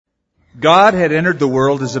God had entered the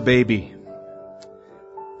world as a baby.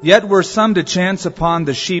 Yet were some to chance upon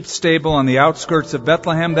the sheep stable on the outskirts of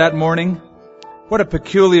Bethlehem that morning, what a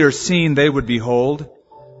peculiar scene they would behold.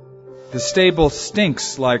 The stable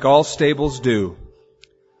stinks like all stables do.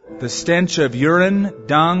 The stench of urine,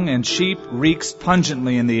 dung, and sheep reeks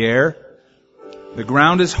pungently in the air. The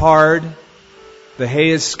ground is hard. The hay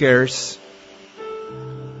is scarce.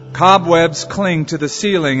 Cobwebs cling to the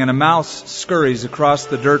ceiling, and a mouse scurries across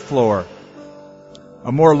the dirt floor.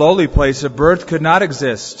 A more lowly place of birth could not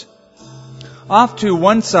exist. Off to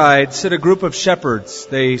one side sit a group of shepherds.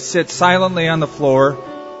 They sit silently on the floor,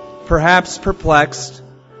 perhaps perplexed,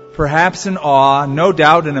 perhaps in awe, no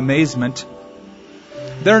doubt in amazement.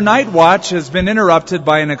 Their night watch has been interrupted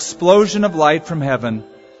by an explosion of light from heaven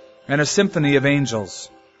and a symphony of angels.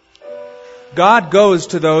 God goes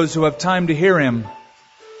to those who have time to hear Him.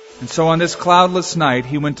 And so on this cloudless night,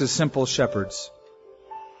 He went to simple shepherds.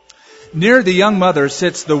 Near the young mother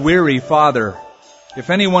sits the weary father. If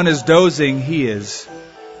anyone is dozing, he is.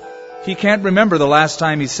 He can't remember the last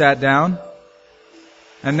time he sat down.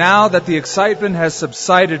 And now that the excitement has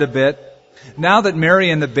subsided a bit, now that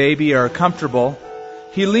Mary and the baby are comfortable,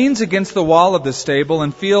 he leans against the wall of the stable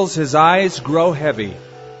and feels his eyes grow heavy.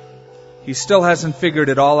 He still hasn't figured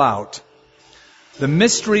it all out. The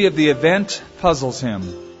mystery of the event puzzles him.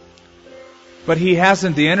 But he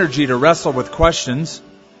hasn't the energy to wrestle with questions.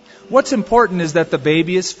 What's important is that the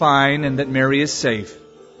baby is fine and that Mary is safe.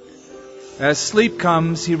 As sleep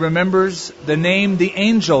comes, he remembers the name the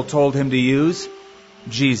angel told him to use,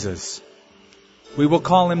 Jesus. We will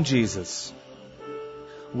call him Jesus.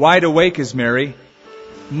 Wide awake is Mary.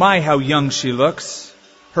 My, how young she looks.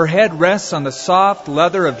 Her head rests on the soft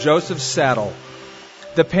leather of Joseph's saddle.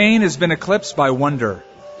 The pain has been eclipsed by wonder.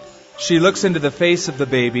 She looks into the face of the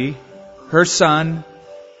baby, her son,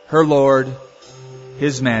 her Lord,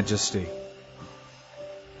 His Majesty.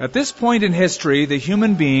 At this point in history, the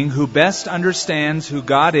human being who best understands who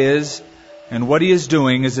God is and what He is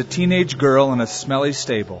doing is a teenage girl in a smelly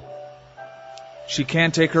stable. She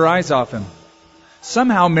can't take her eyes off Him.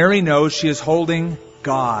 Somehow Mary knows she is holding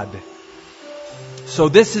God. So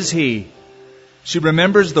this is He. She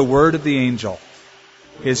remembers the word of the angel.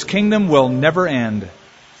 His kingdom will never end.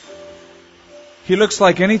 He looks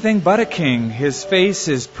like anything but a king. His face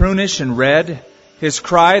is prunish and red. His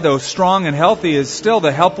cry, though strong and healthy, is still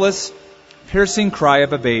the helpless, piercing cry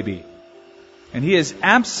of a baby. And he is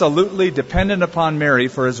absolutely dependent upon Mary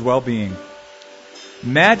for his well-being.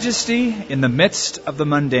 Majesty in the midst of the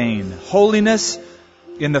mundane. Holiness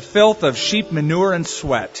in the filth of sheep manure and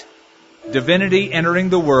sweat. Divinity entering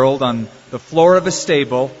the world on the floor of a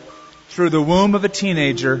stable, through the womb of a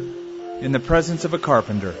teenager, in the presence of a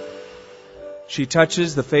carpenter. She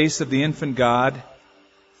touches the face of the infant God.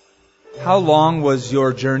 How long was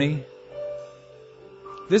your journey?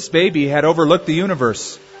 This baby had overlooked the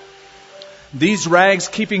universe. These rags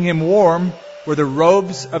keeping him warm were the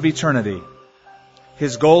robes of eternity.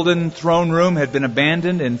 His golden throne room had been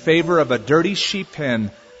abandoned in favor of a dirty sheep pen,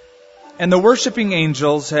 and the worshiping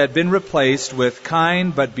angels had been replaced with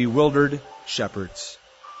kind but bewildered shepherds.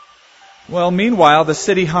 Well, meanwhile, the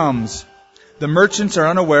city hums. The merchants are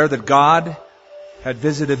unaware that God had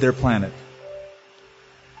visited their planet.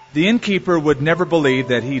 The innkeeper would never believe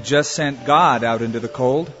that he just sent God out into the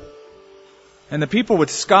cold. And the people would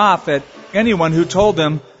scoff at anyone who told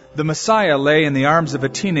them the Messiah lay in the arms of a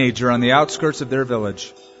teenager on the outskirts of their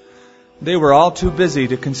village. They were all too busy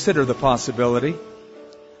to consider the possibility.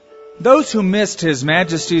 Those who missed His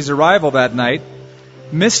Majesty's arrival that night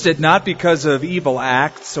missed it not because of evil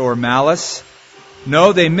acts or malice.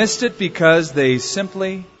 No, they missed it because they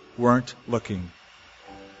simply weren't looking.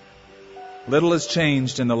 Little has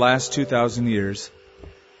changed in the last 2,000 years,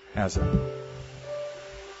 has it?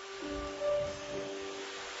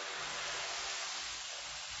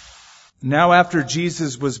 Now after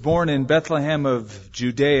Jesus was born in Bethlehem of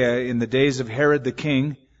Judea in the days of Herod the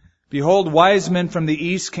king, behold, wise men from the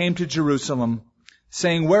east came to Jerusalem,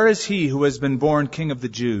 saying, Where is he who has been born King of the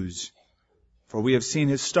Jews? For we have seen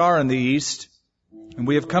his star in the east, and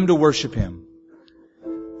we have come to worship him.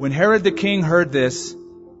 When Herod the king heard this,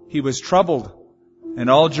 he was troubled, and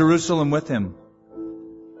all Jerusalem with him.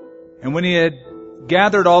 And when he had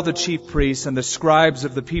gathered all the chief priests and the scribes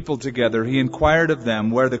of the people together, he inquired of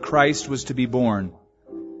them where the Christ was to be born.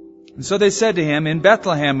 And so they said to him, In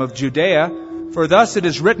Bethlehem of Judea, for thus it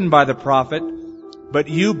is written by the prophet, But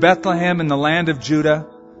you, Bethlehem, in the land of Judah,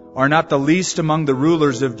 are not the least among the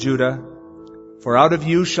rulers of Judah, for out of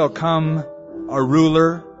you shall come a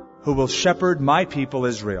ruler who will shepherd my people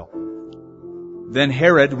Israel. Then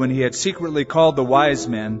Herod, when he had secretly called the wise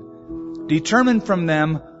men, determined from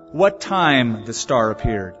them what time the star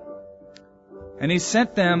appeared. And he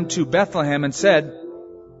sent them to Bethlehem and said,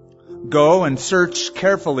 "Go and search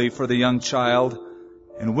carefully for the young child,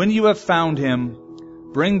 and when you have found him,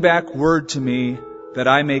 bring back word to me that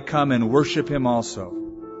I may come and worship him also."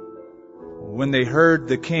 When they heard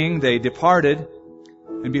the king, they departed,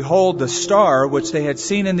 and behold, the star which they had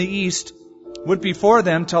seen in the east went before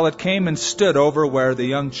them till it came and stood over where the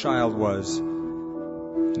young child was.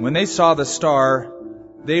 When they saw the star,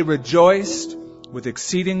 they rejoiced with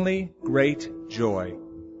exceedingly great joy.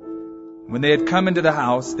 When they had come into the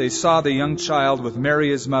house, they saw the young child with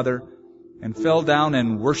Mary his mother, and fell down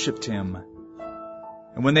and worshipped him.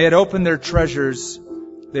 And when they had opened their treasures,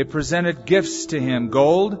 they presented gifts to him,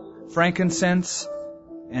 gold, frankincense,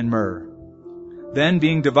 and myrrh. Then,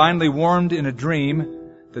 being divinely warned in a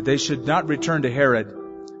dream that they should not return to Herod,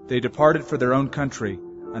 they departed for their own country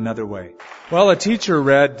another way. Well, a teacher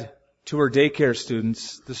read to her daycare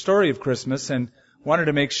students the story of Christmas and wanted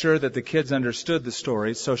to make sure that the kids understood the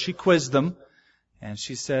story. So she quizzed them, and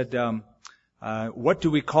she said, what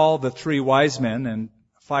do we call the three wise men? And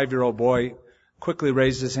a 5-year-old boy quickly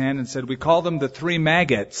raised his hand and said, "We call them the three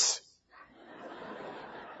maggots."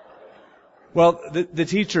 Well, the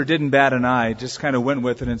teacher didn't bat an eye, just kind of went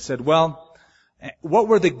with it and said, "Well, what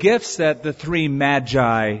were the gifts that the three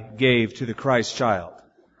magi gave to the Christ child?"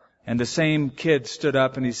 And the same kid stood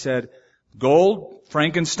up and he said, "Gold,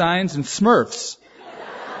 Frankensteins, and Smurfs."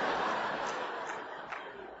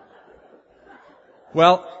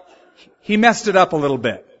 Well, he messed it up a little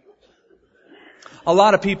bit. A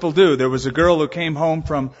lot of people do. There was a girl who came home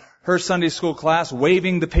from her Sunday school class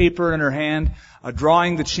waving the paper in her hand, a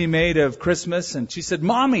drawing that she made of Christmas, and she said,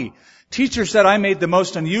 "Mommy, teacher said I made the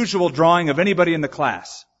most unusual drawing of anybody in the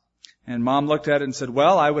class." And Mom looked at it and said,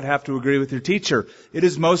 "Well, I would have to agree with your teacher. It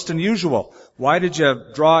is most unusual. Why did you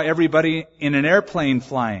draw everybody in an airplane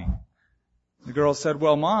flying?" The girl said,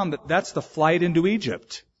 "Well, Mom, that's the flight into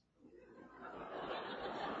Egypt."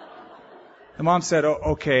 The mom said,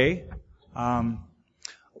 "Okay,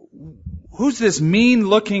 who's this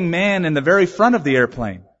mean-looking man in the very front of the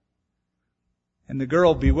airplane?" And the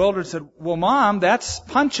girl, bewildered, said, "Well, Mom, that's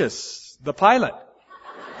Pontius, the pilot."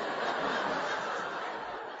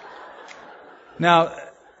 Now,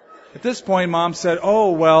 at this point, Mom said,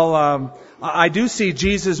 "Oh, well, I do see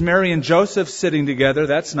Jesus, Mary, and Joseph sitting together.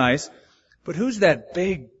 That's nice. But who's that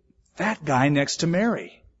big, fat guy next to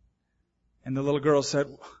Mary?" And the little girl said,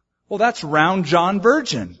 "Well, that's Round John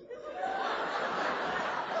Virgin."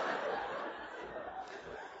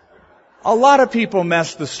 A lot of people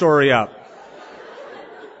mess the story up.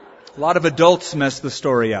 A lot of adults mess the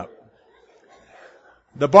story up.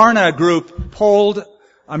 The Barna Group polled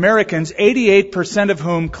Americans, 88% of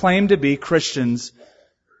whom claim to be Christians.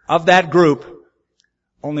 Of that group,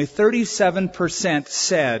 only 37%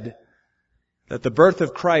 said that the birth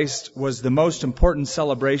of Christ was the most important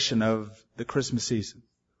celebration of the Christmas season.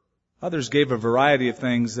 Others gave a variety of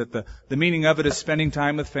things, that the meaning of it is spending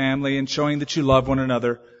time with family and showing that you love one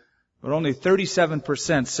another. But only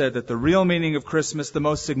 37% said that the real meaning of Christmas, the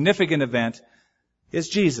most significant event, is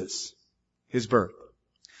Jesus, His birth.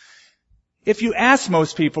 If you ask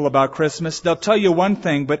most people about Christmas, they'll tell you one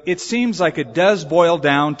thing, but it seems like it does boil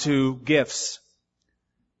down to gifts.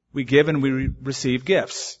 We give and we receive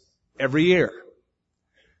gifts every year.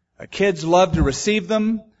 Kids love to receive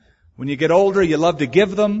them. When you get older, you love to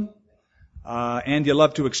give them. And you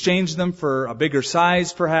love to exchange them for a bigger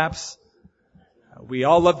size, perhaps. We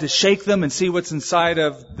all love to shake them and see what's inside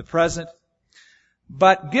of the present.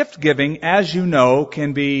 But gift giving, as you know,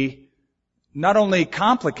 can be not only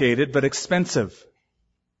complicated, but expensive.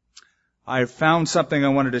 I found something I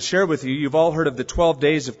wanted to share with you. You've all heard of the 12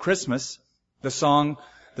 Days of Christmas, the song,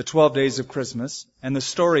 The 12 Days of Christmas, and the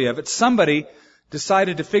story of it. Somebody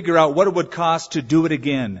decided to figure out what it would cost to do it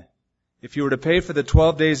again. If you were to pay for the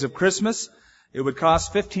 12 Days of Christmas, it would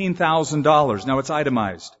cost $15,000. Now, it's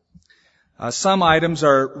itemized. Some items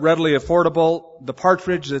are readily affordable. The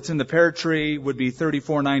partridge that's in the pear tree would be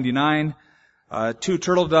 $34.99. 2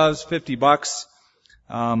 turtle doves, $50.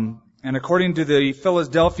 And according to the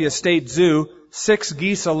Philadelphia State Zoo, 6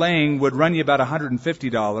 geese a laying would run you about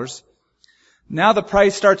 $150. Now the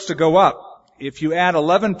price starts to go up. If you add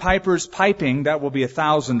 11 pipers piping, that will be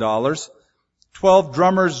 $1,000. 12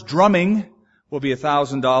 drummers drumming will be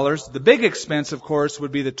 $1,000. The big expense, of course,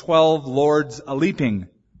 would be the 12 lords a-leaping.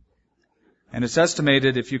 And it's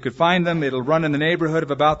estimated if you could find them, it'll run in the neighborhood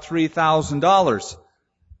of about $3,000.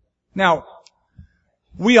 Now,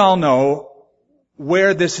 we all know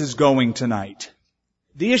where this is going tonight.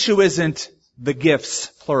 The issue isn't the gifts,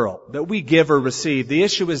 plural, that we give or receive. The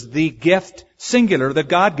issue is the gift, singular, that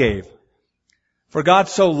God gave. For God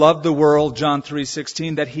so loved the world, John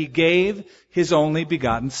 3:16, that He gave His only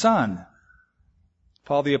begotten Son.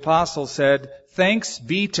 Paul the Apostle said, "Thanks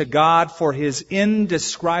be to God for His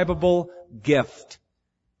indescribable gift."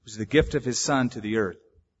 It was the gift of His Son to the earth.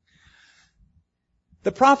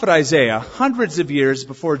 The prophet Isaiah, hundreds of years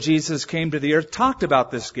before Jesus came to the earth, talked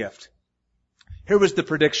about this gift. Here was the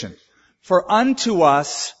prediction. For unto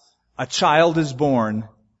us a child is born,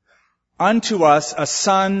 unto us a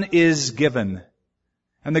son is given,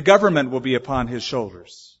 and the government will be upon His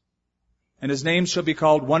shoulders. And His name shall be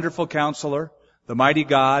called Wonderful Counselor, the Mighty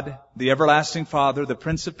God, the Everlasting Father, the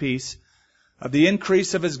Prince of Peace. Of the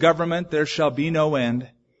increase of His government there shall be no end.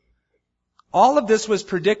 All of this was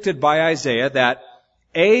predicted by Isaiah that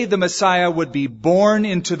A, the Messiah would be born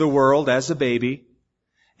into the world as a baby,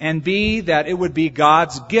 and B, that it would be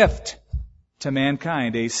God's gift to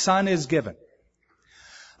mankind. A son is given.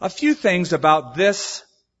 A few things about this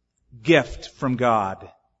gift from God.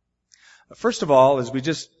 First of all, as we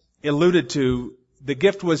just alluded to, the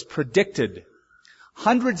gift was predicted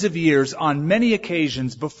hundreds of years on many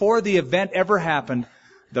occasions before the event ever happened.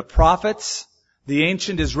 The prophets, the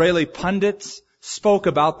ancient Israeli pundits spoke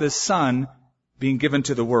about this son being given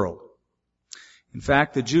to the world. In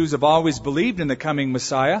fact, the Jews have always believed in the coming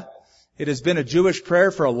Messiah. It has been a Jewish prayer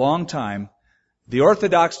for a long time. The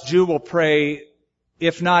Orthodox Jew will pray,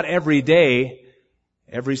 if not every day,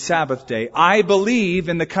 every Sabbath day, "I believe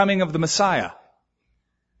in the coming of the Messiah.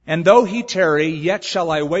 And though He tarry, yet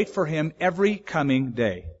shall I wait for Him every coming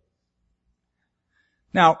day."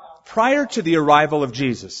 Now, prior to the arrival of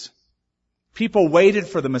Jesus, people waited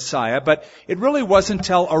for the Messiah, but it really wasn't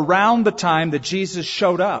until around the time that Jesus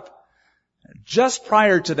showed up, just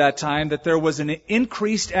prior to that time, that there was an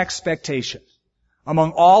increased expectation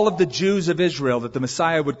among all of the Jews of Israel that the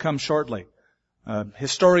Messiah would come shortly.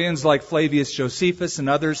 Historians like Flavius Josephus and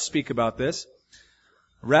others speak about this.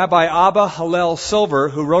 Rabbi Abba Hillel Silver,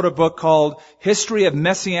 who wrote a book called History of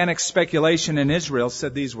Messianic Speculation in Israel,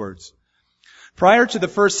 said these words: "Prior to the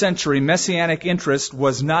first century, Messianic interest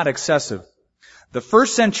was not excessive. The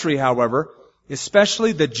first century, however,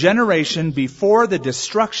 especially the generation before the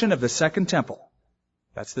destruction of the Second Temple,"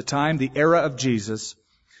 that's the time, the era of Jesus,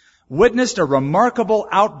 "witnessed a remarkable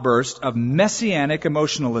outburst of Messianic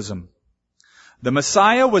emotionalism. The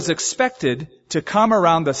Messiah was expected to come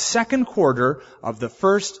around the second quarter of the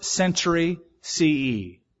first century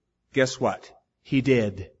CE. Guess what? He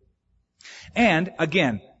did. And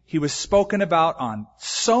again, He was spoken about on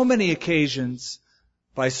so many occasions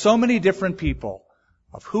by so many different people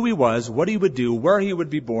of who He was, what He would do, where He would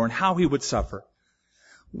be born, how He would suffer.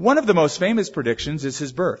 One of the most famous predictions is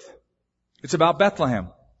His birth. It's about Bethlehem.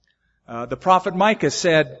 The prophet Micah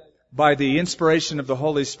said, by the inspiration of the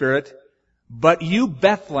Holy Spirit, "But you,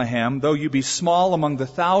 Bethlehem, though you be small among the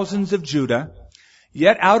thousands of Judah,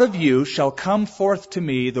 yet out of you shall come forth to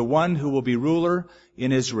me the one who will be ruler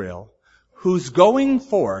in Israel, whose going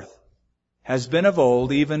forth has been of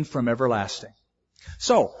old, even from everlasting."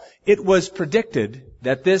 So, it was predicted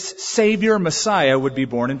that this Savior Messiah would be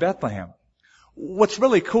born in Bethlehem. What's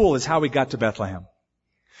really cool is how He got to Bethlehem.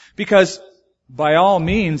 Because, by all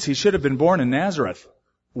means, He should have been born in Nazareth,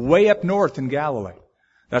 way up north in Galilee.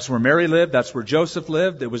 That's where Mary lived. That's where Joseph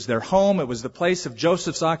lived. It was their home. It was the place of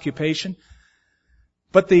Joseph's occupation.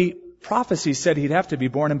 But the prophecy said He'd have to be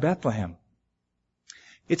born in Bethlehem.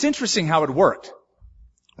 It's interesting how it worked.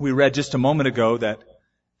 We read just a moment ago that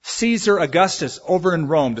Caesar Augustus over in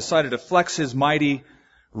Rome decided to flex his mighty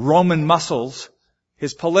Roman muscles,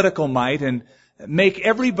 his political might, and make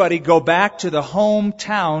everybody go back to the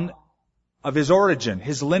hometown of his origin,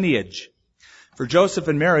 his lineage. For Joseph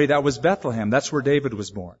and Mary, that was Bethlehem. That's where David was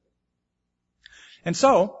born. And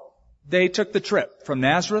so, they took the trip from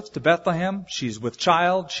Nazareth to Bethlehem. She's with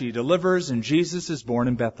child, she delivers, and Jesus is born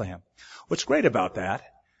in Bethlehem. What's great about that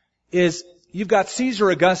is you've got Caesar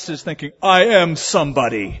Augustus thinking, "I am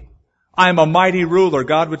somebody. I'm a mighty ruler."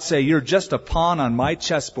 God would say, "You're just a pawn on my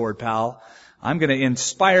chessboard, pal. I'm going to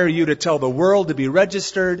inspire you to tell the world to be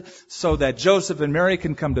registered so that Joseph and Mary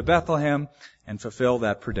can come to Bethlehem and fulfill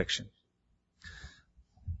that prediction."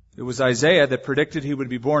 It was Isaiah that predicted He would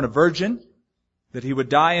be born a virgin, that He would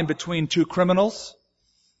die in between two criminals.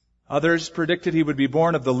 Others predicted He would be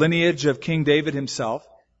born of the lineage of King David himself.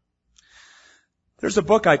 There's a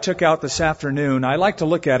book I took out this afternoon. I like to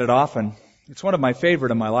look at it often. It's one of my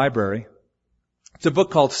favorite in my library. It's a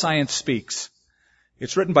book called Science Speaks.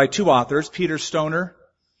 It's written by two authors, Peter Stoner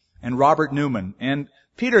and Robert Newman. And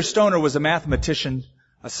Peter Stoner was a mathematician,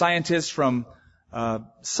 a scientist from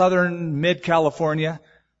southern mid-California.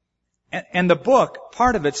 And the book,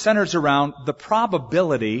 part of it centers around the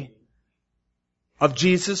probability of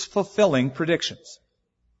Jesus fulfilling predictions.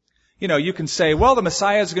 You know, you can say, well, the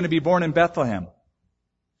Messiah is going to be born in Bethlehem.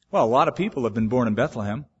 Well, a lot of people have been born in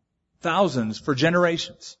Bethlehem. Thousands for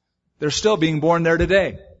generations. They're still being born there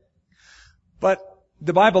today. But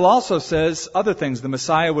the Bible also says other things. The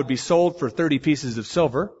Messiah would be sold for 30 pieces of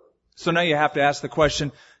silver. So now you have to ask the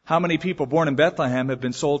question, how many people born in Bethlehem have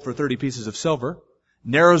been sold for 30 pieces of silver?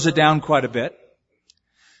 Narrows it down quite a bit.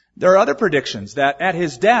 There are other predictions that at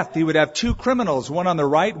his death he would have two criminals, one on the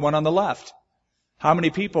right, one on the left. How many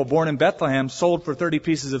people born in Bethlehem sold for 30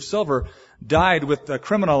 pieces of silver died with a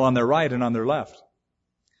criminal on their right and on their left?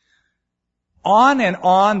 On and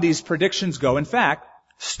on these predictions go. In fact,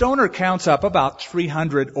 Stoner counts up about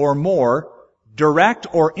 300 or more direct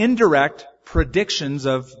or indirect predictions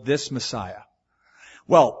of this Messiah.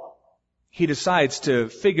 Well, he decides to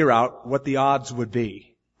figure out what the odds would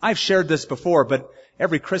be. I've shared this before, but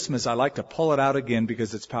every Christmas I like to pull it out again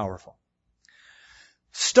because it's powerful.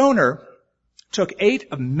 Stoner took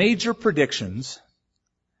 8 major predictions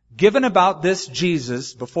given about this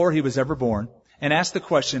Jesus before he was ever born and asked the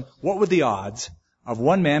question, what would the odds of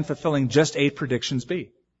one man fulfilling just 8 predictions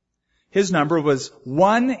be? His number was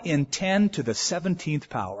 1 in 10 to the 17th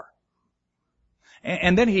power.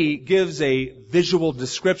 And then he gives a visual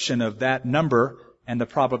description of that number and the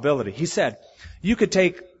probability. He said, you could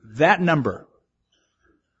take that number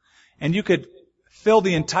and you could fill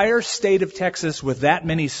the entire state of Texas with that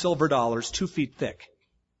many silver dollars 2 feet thick.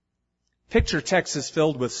 Picture Texas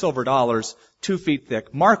filled with silver dollars 2 feet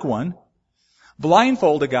thick. Mark one.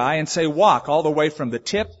 Blindfold a guy and say, walk all the way from the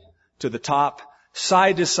tip to the top,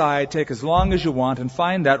 side to side, take as long as you want, and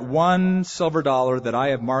find that one silver dollar that I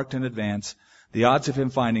have marked in advance. The odds of him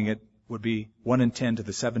finding it would be 1 in 10 to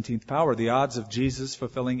the 17th power. The odds of Jesus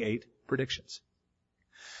fulfilling 8 predictions.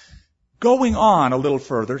 Going on a little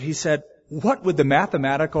further, he said, what would the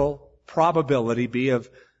mathematical probability be of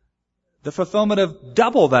the fulfillment of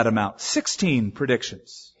double that amount? 16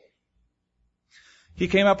 predictions. He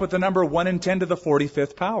came up with the number 1 in 10 to the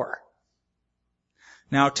 45th power.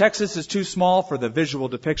 Now, Texas is too small for the visual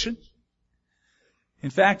depiction. In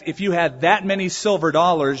fact, if you had that many silver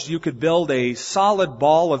dollars, you could build a solid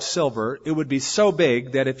ball of silver. It would be so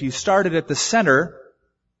big that if you started at the center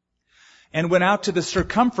and went out to the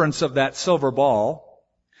circumference of that silver ball,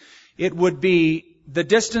 it would be the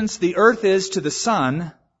distance the earth is to the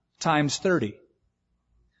sun times 30.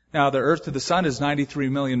 Now, the earth to the sun is 93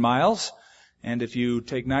 million miles. And if you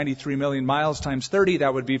take 93 million miles times 30,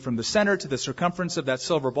 that would be from the center to the circumference of that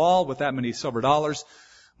silver ball with that many silver dollars.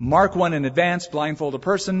 Mark one in advance, blindfold a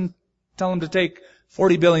person, tell him to take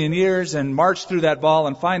 40 billion years and march through that ball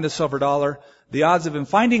and find the silver dollar. The odds of him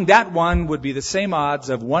finding that one would be the same odds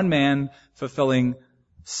of one man fulfilling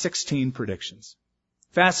 16 predictions.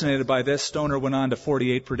 Fascinated by this, Stoner went on to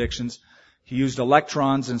 48 predictions. He used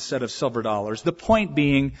electrons instead of silver dollars. The point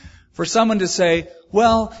being, for someone to say,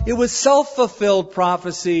 well, it was self-fulfilled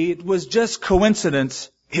prophecy, it was just coincidence,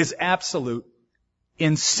 is absolute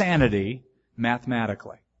insanity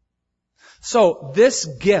mathematically. So this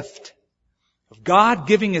gift of God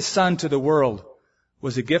giving His Son to the world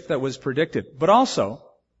was a gift that was predicted. But also,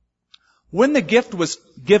 when the gift was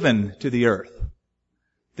given to the earth,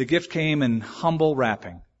 the gift came in humble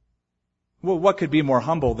wrapping. Well, what could be more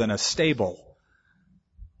humble than a stable?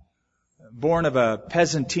 Born of a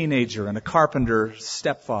peasant teenager and a carpenter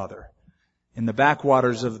stepfather in the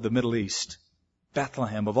backwaters of the Middle East,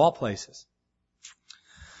 Bethlehem of all places.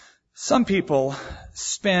 Some people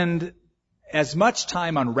spend as much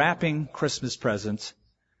time on wrapping Christmas presents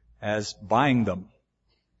as buying them.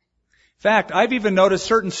 In fact, I've even noticed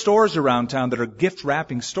certain stores around town that are gift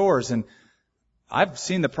wrapping stores, and I've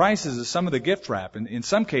seen the prices of some of the gift wrap. And in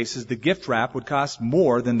some cases, the gift wrap would cost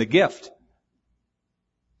more than the gift.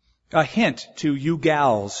 A hint to you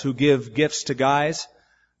gals who give gifts to guys,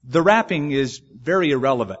 the wrapping is very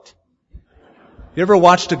irrelevant. You ever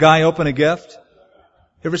watched a guy open a gift?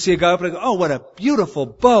 You ever see a guy open it? Oh, what a beautiful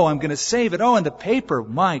bow. I'm going to save it. Oh, and the paper.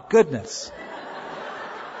 My goodness.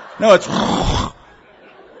 No, it's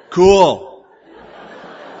cool.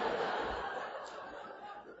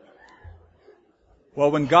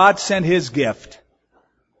 Well, when God sent His gift,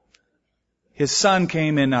 His Son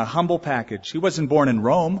came in a humble package. He wasn't born in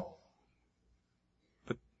Rome,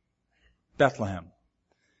 but Bethlehem.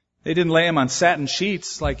 They didn't lay Him on satin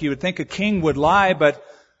sheets like you would think a king would lie, but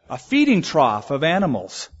a feeding trough of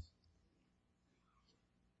animals.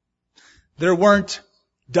 There weren't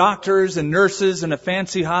doctors and nurses in a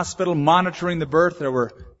fancy hospital monitoring the birth. There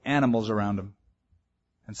were animals around Him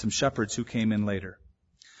and some shepherds who came in later.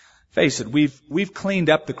 Face it, we've cleaned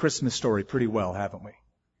up the Christmas story pretty well, haven't we?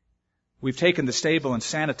 We've taken the stable and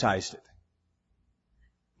sanitized it.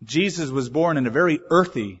 Jesus was born in a very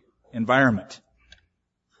earthy environment.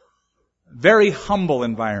 Very humble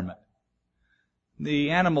environment.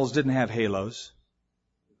 The animals didn't have halos,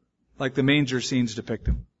 like the manger scenes depict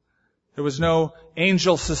them. There was no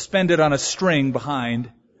angel suspended on a string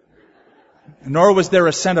behind, nor was there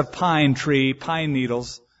a scent of pine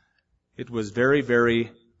needles. It was very,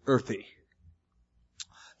 very earthy.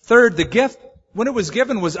 Third, the gift, when it was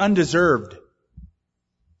given, was undeserved.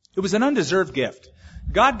 It was an undeserved gift.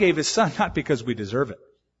 God gave His Son not because we deserve it.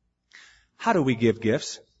 How do we give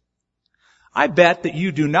gifts? I bet that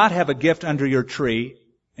you do not have a gift under your tree,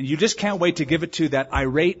 and you just can't wait to give it to that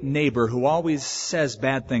irate neighbor who always says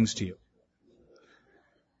bad things to you.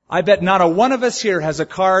 I bet not a one of us here has a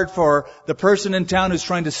card for the person in town who's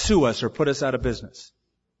trying to sue us or put us out of business.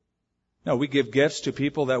 No, we give gifts to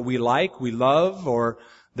people that we like, we love, or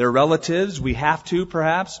their relatives. We have to,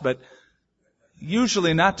 perhaps, but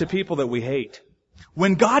usually not to people that we hate.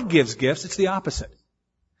 When God gives gifts, it's the opposite.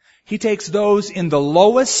 He takes those in the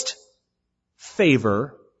lowest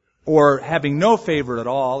favor, or having no favor at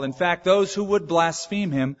all. In fact, those who would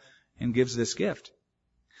blaspheme Him, and gives this gift.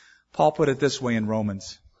 Paul put it this way in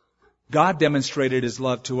Romans. God demonstrated His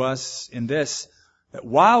love to us in this, that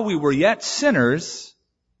while we were yet sinners,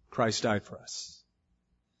 Christ died for us.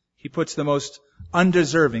 He puts the most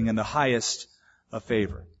undeserving in the highest of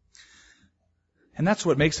favor. And that's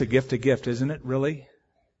what makes a gift, isn't it, really?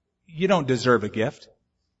 You don't deserve a gift.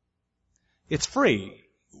 It's free.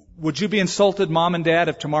 Would you be insulted, Mom and Dad,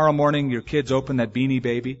 if tomorrow morning your kids open that Beanie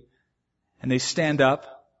Baby and they stand up?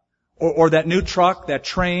 Or that new truck, that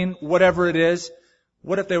train, whatever it is?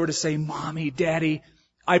 What if they were to say, Mommy, Daddy,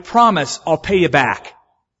 I promise I'll pay you back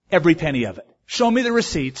every penny of it. Show me the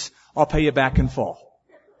receipts. I'll pay you back in full.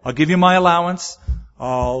 I'll give you my allowance.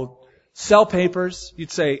 I'll sell papers.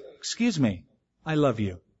 You'd say, excuse me, I love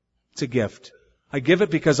you. It's a gift. I give it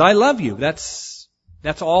because I love you. That's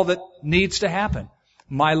all that needs to happen.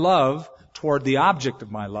 My love toward the object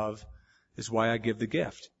of my love is why I give the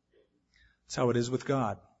gift. That's how it is with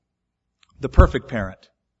God. The perfect parent.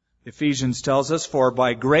 Ephesians tells us, for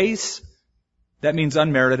by grace, that means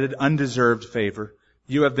unmerited, undeserved favor,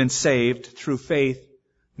 you have been saved through faith,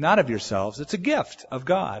 not of yourselves. It's a gift of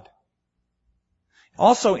God.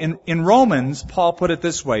 Also in Romans, Paul put it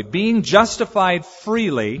this way, being justified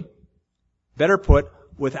freely, better put,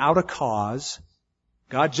 without a cause.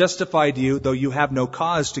 God justified you, though you have no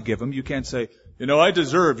cause to give Him. You can't say, I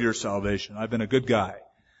deserve your salvation. I've been a good guy.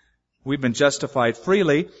 We've been justified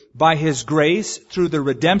freely by His grace through the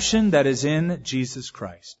redemption that is in Jesus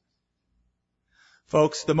Christ.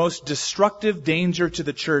 Folks, the most destructive danger to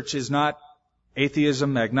the church is not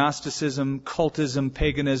atheism, agnosticism, cultism,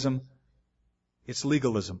 paganism. It's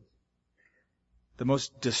legalism. The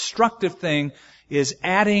most destructive thing is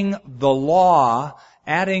adding the law,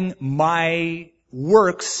 adding my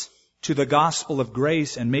works to the gospel of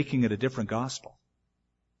grace and making it a different gospel.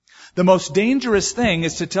 The most dangerous thing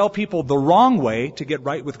is to tell people the wrong way to get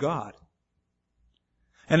right with God.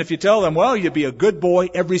 And if you tell them, well, you be a good boy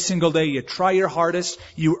every single day, you try your hardest,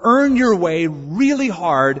 you earn your way really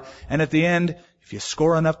hard, and at the end, if you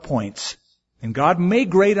score enough points, and God may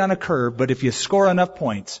grade on a curve, but if you score enough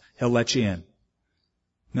points, He'll let you in.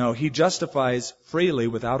 No, He justifies freely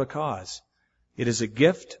without a cause. It is a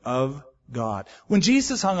gift of God. When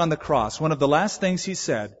Jesus hung on the cross, one of the last things He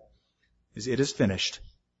said is, it is finished.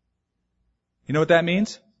 You know what that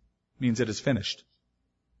means? It means it is finished.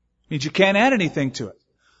 It means you can't add anything to it.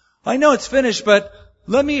 I know it's finished, but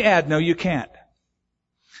let me add. No, you can't.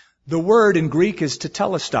 The word in Greek is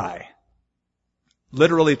tetelestai.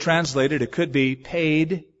 Literally translated, it could be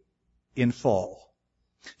paid in full.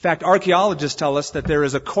 In fact, archaeologists tell us that there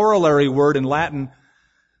is a corollary word in Latin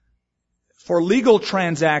for legal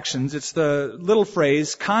transactions. It's the little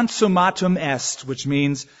phrase, consummatum est, which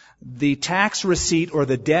means the tax receipt or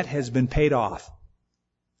the debt has been paid off.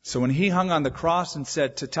 So when He hung on the cross and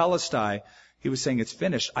said, tetelestai, He was saying, it's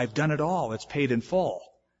finished. I've done it all. It's paid in full.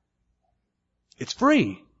 It's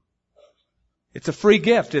free. It's a free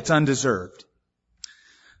gift. It's undeserved.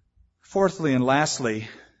 Fourthly and lastly,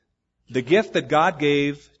 the gift that God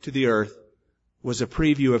gave to the earth was a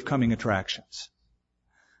preview of coming attractions.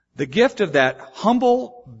 The gift of that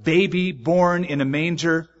humble baby born in a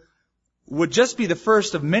manger would just be the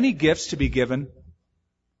first of many gifts to be given.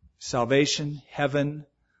 Salvation, heaven,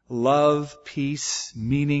 love, peace,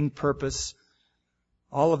 meaning, purpose.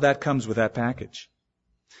 All of that comes with that package.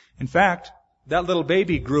 In fact, that little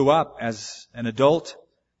baby grew up as an adult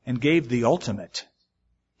and gave the ultimate.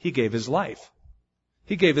 He gave His life.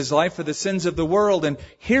 He gave His life for the sins of the world, and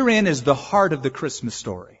herein is the heart of the Christmas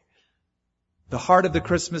story. The heart of the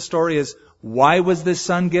Christmas story is Why was this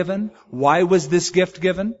son given? Why was this gift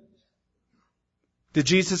given? Did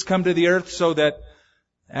Jesus come to the earth so that,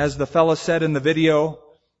 as the fellow said in the video,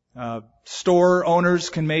 store owners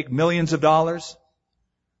can make millions of dollars?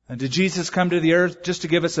 And did Jesus come to the earth just to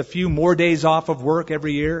give us a few more days off of work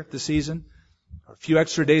every year, the season? Or a few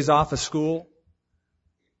extra days off of school?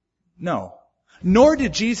 No. Nor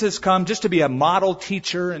did Jesus come just to be a model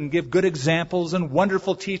teacher and give good examples and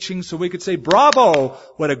wonderful teaching so we could say, bravo,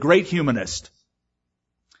 what a great humanist.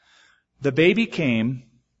 The baby came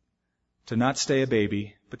to not stay a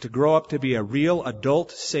baby, but to grow up to be a real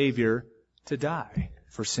adult Savior to die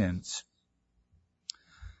for sins.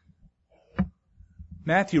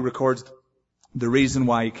 Matthew records the reason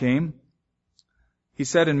why he came. He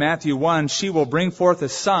said in Matthew 1, "She will bring forth a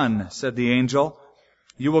son," said the angel.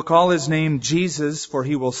 "You will call his name Jesus, for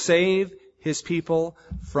he will save his people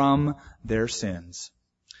from their sins."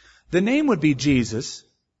 The name would be Jesus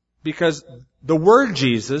because the word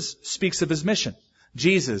Jesus speaks of his mission.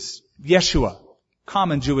 Jesus, Yeshua,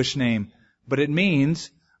 common Jewish name, but it means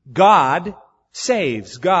God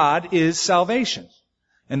saves. God is salvation.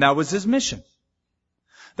 And that was his mission.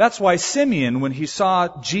 That's why Simeon, when he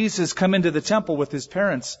saw Jesus come into the temple with his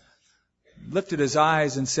parents, lifted his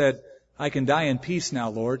eyes and said, "I can die in peace now,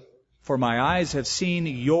 Lord, for my eyes have seen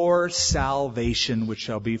your salvation, which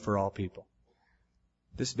shall be for all people."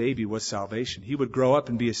 This baby was salvation. He would grow up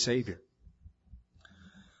and be a Savior.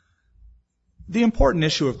 The important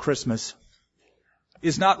issue of Christmas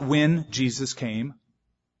is not when Jesus came,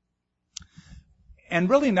 and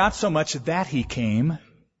really not so much that he came,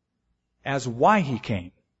 as why he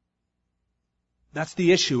came. That's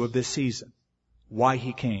the issue of this season. Why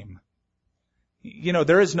he came. You know,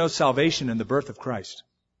 there is no salvation in the birth of Christ.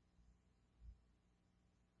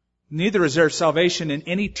 Neither is there salvation in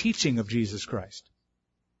any teaching of Jesus Christ.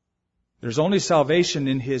 There's only salvation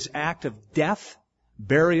in his act of death,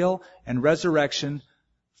 burial, and resurrection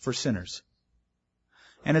for sinners.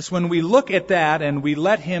 And it's when we look at that and we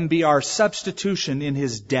let him be our substitution in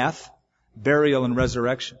his death, burial, and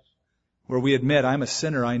resurrection, where we admit, I'm a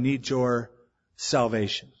sinner, I need your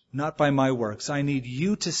salvation. Not by my works. I need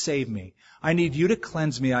you to save me. I need you to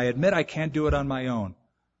cleanse me. I admit I can't do it on my own.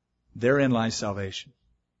 Therein lies salvation.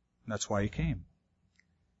 And that's why he came.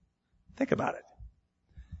 Think about it.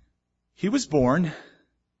 He was born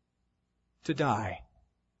to die.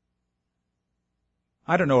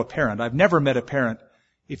 I don't know a parent. I've never met a parent.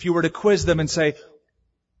 If you were to quiz them and say,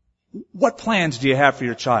 what plans do you have for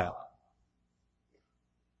your child?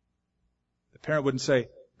 The parent wouldn't say,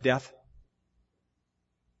 death.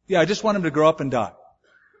 Yeah, I just want him to grow up and die.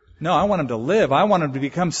 No, I want him to live. I want him to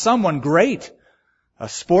become someone great. A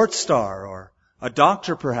sports star or a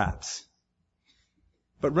doctor perhaps.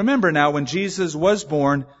 But remember now, when Jesus was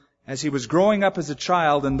born, as he was growing up as a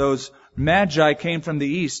child and those magi came from the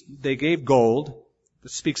east, they gave gold.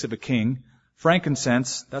 That speaks of a king.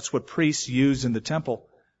 Frankincense, that's what priests used in the temple.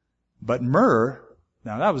 But myrrh,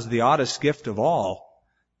 now that was the oddest gift of all.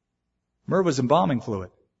 Myrrh was embalming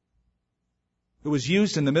fluid. It was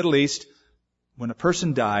used in the Middle East when a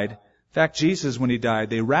person died. In fact, Jesus, when he died,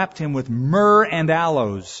 they wrapped him with myrrh and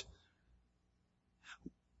aloes.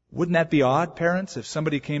 Wouldn't that be odd, parents, if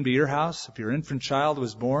somebody came to your house, if your infant child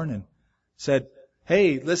was born and said,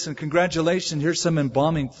 hey, listen, congratulations, here's some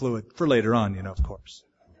embalming fluid, for later on, of course.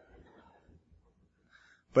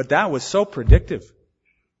 But that was so predictive.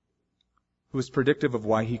 It was predictive of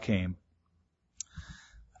why he came.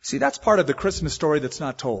 See, that's part of the Christmas story that's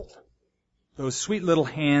not told. Those sweet little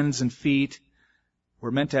hands and feet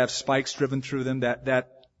were meant to have spikes driven through them.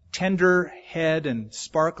 That tender head and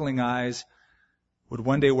sparkling eyes would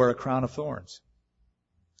one day wear a crown of thorns.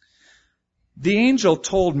 The angel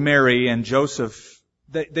told Mary and Joseph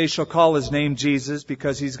that they shall call his name Jesus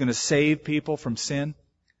because he's going to save people from sin.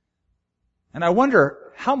 And I wonder,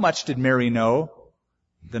 how much did Mary know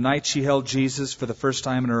the night she held Jesus for the first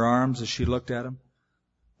time in her arms as she looked at him?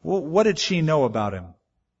 Well, what did she know about him?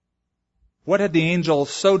 What had the angel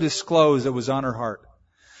so disclosed that was on her heart?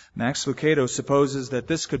 Max Lucado supposes that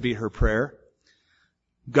this could be her prayer.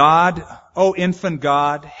 God, O infant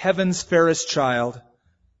God, heaven's fairest child,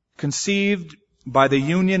 conceived by the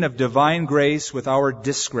union of divine grace with our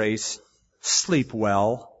disgrace, sleep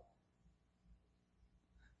well.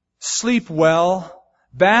 Sleep well.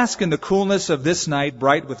 Bask in the coolness of this night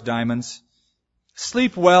bright with diamonds.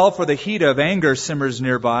 Sleep well, for the heat of anger simmers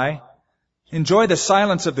nearby. Enjoy the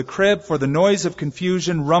silence of the crib, for the noise of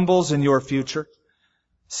confusion rumbles in your future.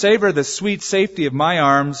 Savor the sweet safety of my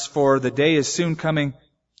arms, for the day is soon coming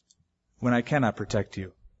when I cannot protect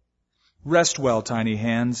you. Rest well, tiny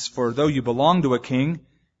hands, for though you belong to a king,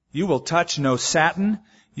 you will touch no satin,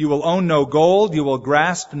 You will own no gold. You will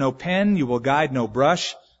grasp no pen. You will guide no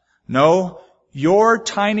brush. No, your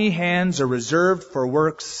tiny hands are reserved for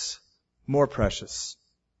works more precious.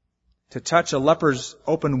 To touch a leper's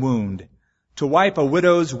open wound, to wipe a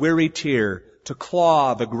widow's weary tear, to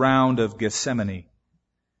claw the ground of Gethsemane.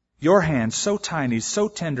 Your hands, so tiny, so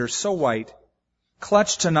tender, so white,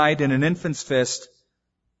 clutched tonight in an infant's fist,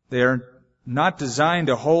 they are not designed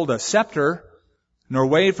to hold a scepter, nor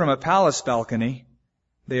wave from a palace balcony.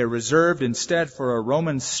 They are reserved instead for a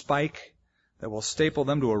Roman spike that will staple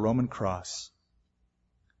them to a Roman cross.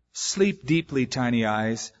 Sleep deeply, tiny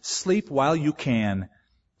eyes. Sleep while you can,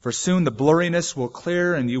 for soon the blurriness will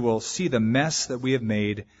clear and you will see the mess that we have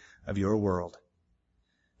made of your world.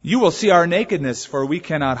 You will see our nakedness, for we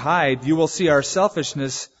cannot hide. You will see our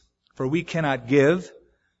selfishness, for we cannot give.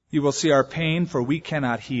 You will see our pain, for we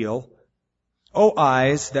cannot heal. O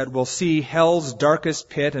eyes that will see hell's darkest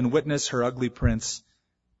pit and witness her ugly prince,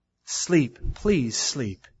 sleep, please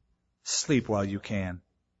sleep. Sleep while you can.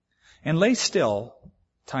 And lay still,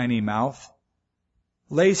 tiny mouth.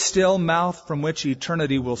 Lay still, mouth from which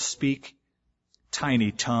eternity will speak.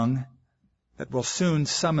 Tiny tongue that will soon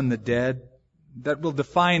summon the dead, that will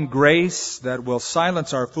define grace, that will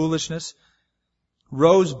silence our foolishness.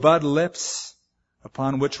 Rosebud lips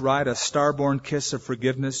upon which ride a star-born kiss of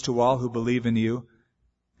forgiveness to all who believe in you,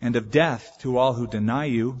 and of death to all who deny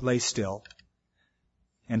you. Lay still.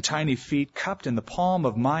 And tiny feet cupped in the palm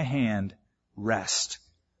of my hand, rest.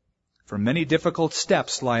 For many difficult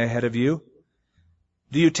steps lie ahead of you.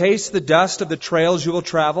 Do you taste the dust of the trails you will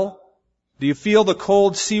travel? Do you feel the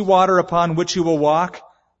cold seawater upon which you will walk?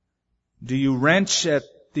 Do you wrench at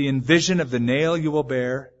the envision of the nail you will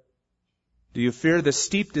bear? Do you fear the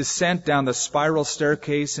steep descent down the spiral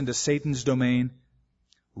staircase into Satan's domain?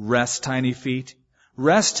 Rest, tiny feet.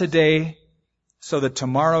 Rest today so that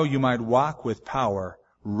tomorrow you might walk with power.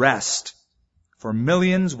 Rest, for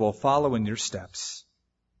millions will follow in your steps.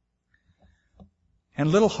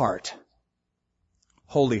 And little heart,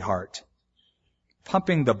 holy heart,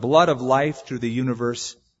 pumping the blood of life through the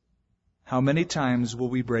universe, how many times will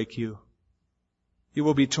we break you? You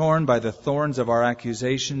will be torn by the thorns of our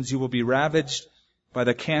accusations. You will be ravaged by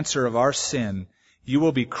the cancer of our sin. You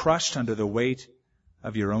will be crushed under the weight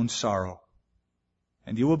of your own sorrow.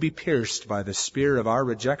 And you will be pierced by the spear of our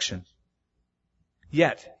rejection.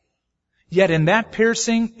 Yet in that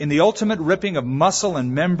piercing, in the ultimate ripping of muscle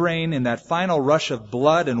and membrane, in that final rush of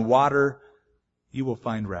blood and water, you will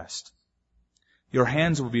find rest. Your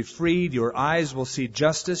hands will be freed, your eyes will see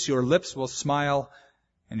justice, your lips will smile,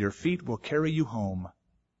 and your feet will carry you home.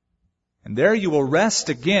 And there you will rest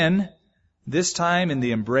again, this time in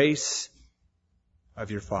the embrace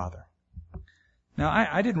of your Father. Now,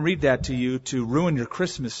 I didn't read that to you to ruin your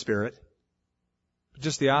Christmas spirit, but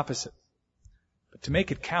just the opposite. But to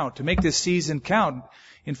make it count, to make this season count.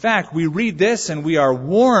 In fact, we read this and we are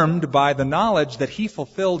warmed by the knowledge that He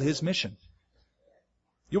fulfilled His mission.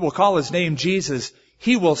 You will call His name Jesus.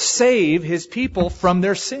 He will save His people from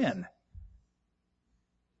their sin.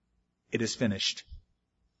 It is finished.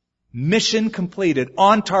 Mission completed,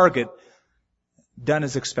 on target, done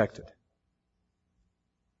as expected.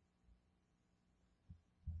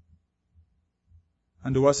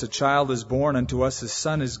 Unto us a child is born, unto us a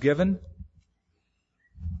son is given.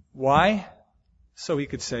 Why? So He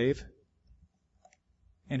could save.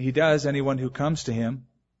 And He does anyone who comes to Him.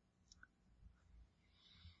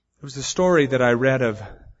 There was a story that I read of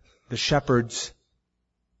the shepherds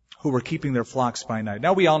who were keeping their flocks by night.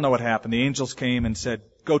 Now we all know what happened. The angels came and said,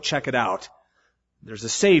 go check it out. There's a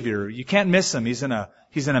Savior. You can't miss Him. He's in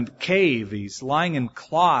a cave. He's lying in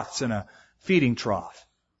cloths in a feeding trough.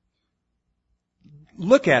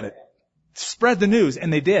 Look at it. Spread the news.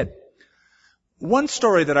 And they did. One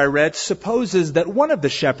story that I read supposes that one of the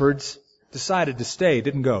shepherds decided to stay,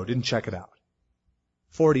 didn't check it out.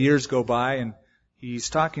 40 years go by and he's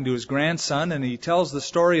talking to his grandson and he tells the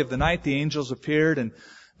story of the night the angels appeared and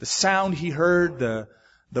the sound he heard, the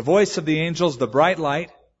voice of the angels, the bright light,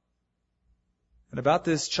 and about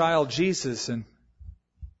this child Jesus. And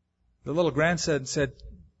the little grandson said,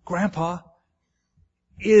 Grandpa,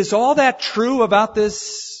 is all that true about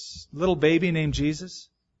this little baby named Jesus?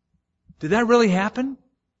 Did that really happen?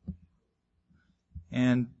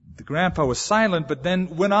 And the grandpa was silent, but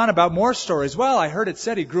then went on about more stories. Well, I heard it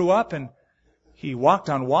said he grew up and he walked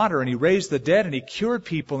on water and he raised the dead and he cured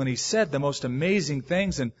people and he said the most amazing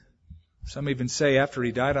things. And some even say after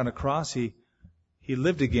he died on a cross, he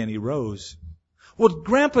lived again, he rose. Well,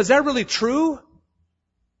 Grandpa, is that really true?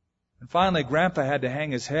 And finally, Grandpa had to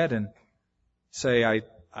hang his head and say,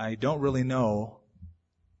 I don't really know.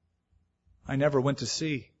 I never went to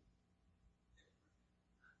see.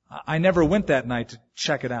 I never went that night to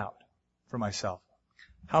check it out for myself.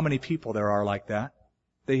 How many people there are like that?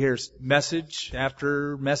 They hear message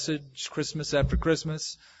after message, Christmas after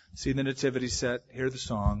Christmas, see the nativity set, hear the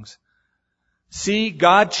songs. See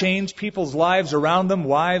God change people's lives around them,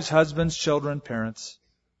 wives, husbands, children, parents.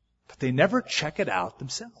 But they never check it out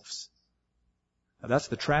themselves. Now that's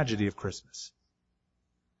the tragedy of Christmas.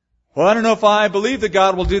 Well, I don't know if I believe that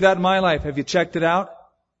God will do that in my life. Have you checked it out?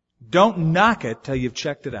 Don't knock it till you've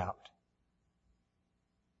checked it out.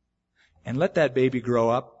 And let that baby grow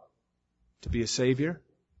up to be a Savior.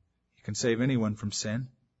 He can save anyone from sin.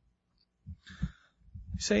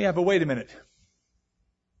 You say, yeah, but wait a minute.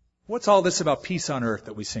 What's all this about peace on earth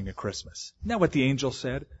that we sing at Christmas? Isn't that what the angel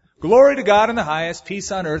said? Glory to God in the highest,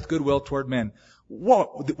 peace on earth, goodwill toward men.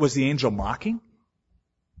 What, was the angel mocking?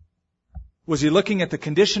 Was he looking at the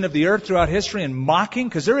condition of the earth throughout history and mocking?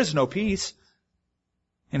 Because there is no peace.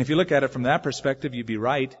 And if you look at it from that perspective, you'd be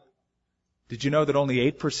right. Did you know that only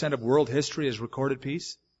 8% of world history has recorded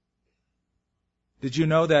peace? Did you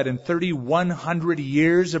know that in 3,100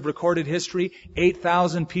 years of recorded history,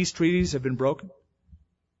 8,000 peace treaties have been broken?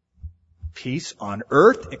 Peace on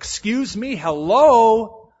earth? Excuse me,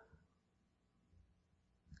 hello?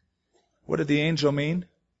 What did the angel mean?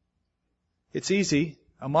 It's easy.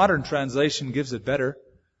 A modern translation gives it better.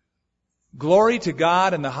 Glory to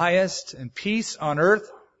God in the highest and peace on earth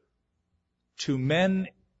to men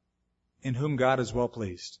in whom God is well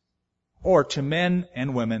pleased. Or to men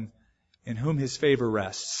and women in whom His favor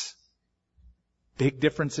rests. Big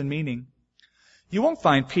difference in meaning. You won't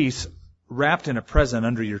find peace wrapped in a present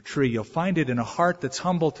under your tree. You'll find it in a heart that's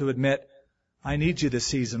humble to admit, I need you this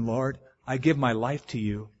season, Lord. I give my life to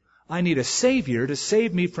you. I need a Savior to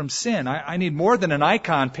save me from sin. I need more than an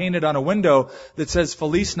icon painted on a window that says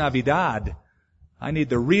Feliz Navidad. I need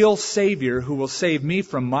the real Savior who will save me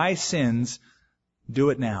from my sins. Do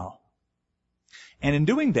it now. And in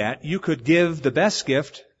doing that, you could give the best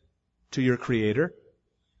gift to your Creator,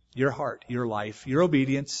 your heart, your life, your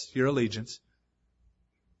obedience, your allegiance.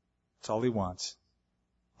 That's all He wants.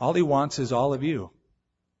 All He wants is all of you.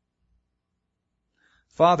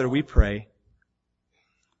 Father, we pray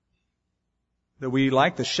that we,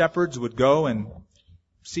 like the shepherds, would go and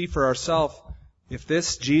see for ourselves if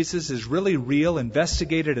this Jesus is really real,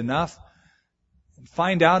 investigate it enough, and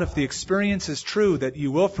find out if the experience is true, that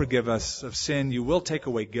you will forgive us of sin, you will take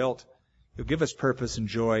away guilt, you'll give us purpose and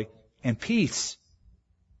joy and peace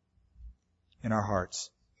in our hearts.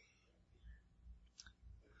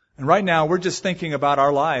 And right now, we're just thinking about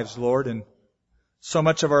our lives, Lord, and so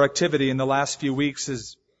much of our activity in the last few weeks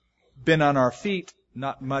has been on our feet,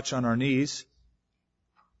 not much on our knees.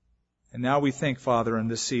 And now we think, Father, in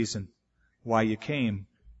this season, why you came.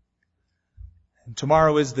 And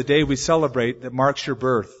tomorrow is the day we celebrate that marks your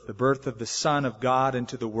birth, the birth of the Son of God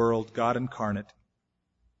into the world, God incarnate.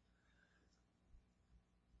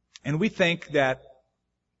 And we think that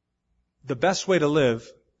the best way to live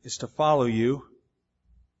is to follow you,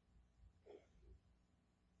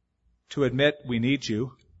 to admit we need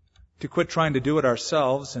you, to quit trying to do it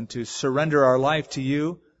ourselves, and to surrender our life to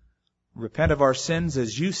you, repent of our sins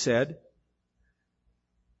as you said,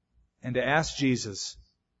 and to ask Jesus,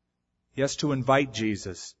 yes, to invite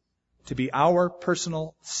Jesus to be our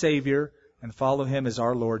personal Savior and follow Him as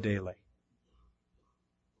our Lord daily.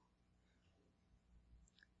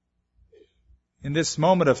 In this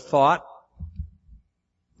moment of thought,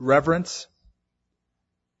 reverence,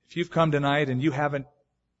 if you've come tonight and you haven't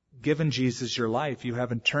given Jesus your life, you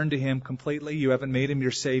haven't turned to Him completely, you haven't made Him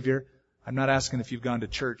your Savior, I'm not asking if you've gone to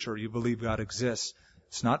church or you believe God exists.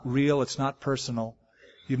 It's not real, it's not personal.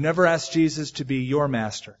 You've never asked Jesus to be your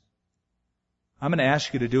master. I'm going to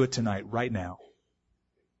ask you to do it tonight, right now.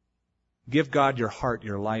 Give God your heart,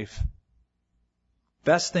 your life.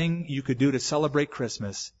 Best thing you could do to celebrate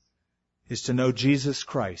Christmas is to know Jesus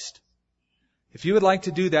Christ. If you would like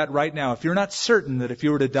to do that right now, if you're not certain that if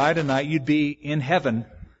you were to die tonight, you'd be in heaven,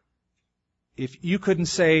 if you couldn't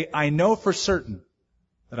say, I know for certain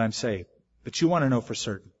that I'm saved, but you want to know for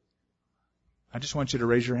certain, I just want you to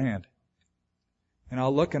raise your hand. And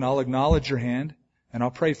I'll look and I'll acknowledge your hand, and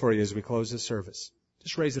I'll pray for you as we close this service.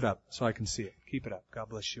 Just raise it up so I can see it. Keep it up. God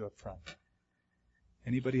bless you up front.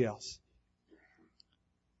 Anybody else?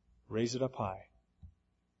 Raise it up high.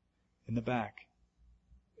 In the back.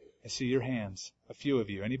 I see your hands. A few of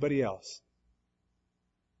you. Anybody else?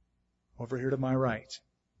 Over here to my right.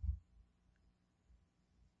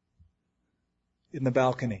 In the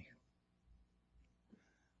balcony.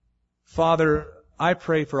 Father, I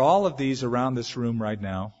pray for all of these around this room right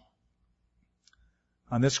now.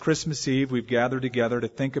 On this Christmas Eve, we've gathered together to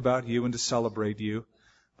think about you and to celebrate you.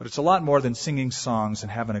 But it's a lot more than singing songs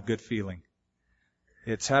and having a good feeling.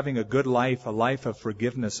 It's having a good life, a life of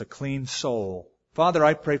forgiveness, a clean soul. Father,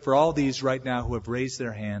 I pray for all these right now who have raised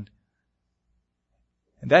their hand.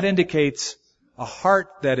 And that indicates a heart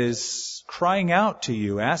that is crying out to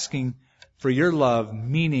you, asking for your love,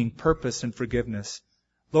 meaning, purpose, and forgiveness.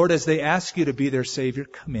 Lord, as they ask you to be their Savior,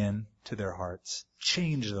 come in to their hearts.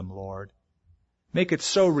 Change them, Lord. Make it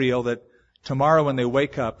so real that tomorrow when they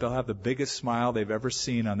wake up, they'll have the biggest smile they've ever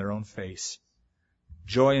seen on their own face.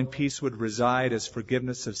 Joy and peace would reside as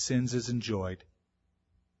forgiveness of sins is enjoyed.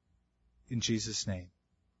 In Jesus' name.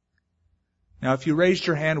 Now, if you raised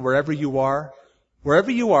your hand wherever you are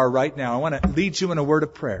right now, I want to lead you in a word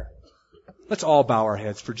of prayer. Let's all bow our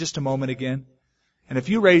heads for just a moment again. And if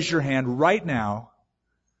you raise your hand right now,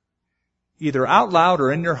 either out loud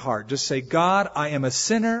or in your heart, just say, God, I am a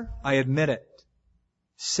sinner. I admit it.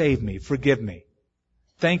 Save me. Forgive me.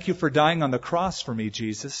 Thank you for dying on the cross for me,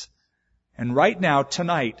 Jesus. And right now,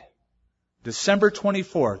 tonight, December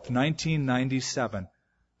 24th, 1997,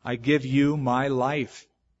 I give you my life.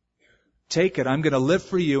 Take it. I'm going to live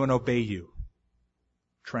for you and obey you.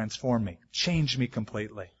 Transform me. Change me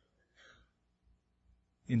completely.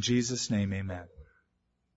 In Jesus' name, amen.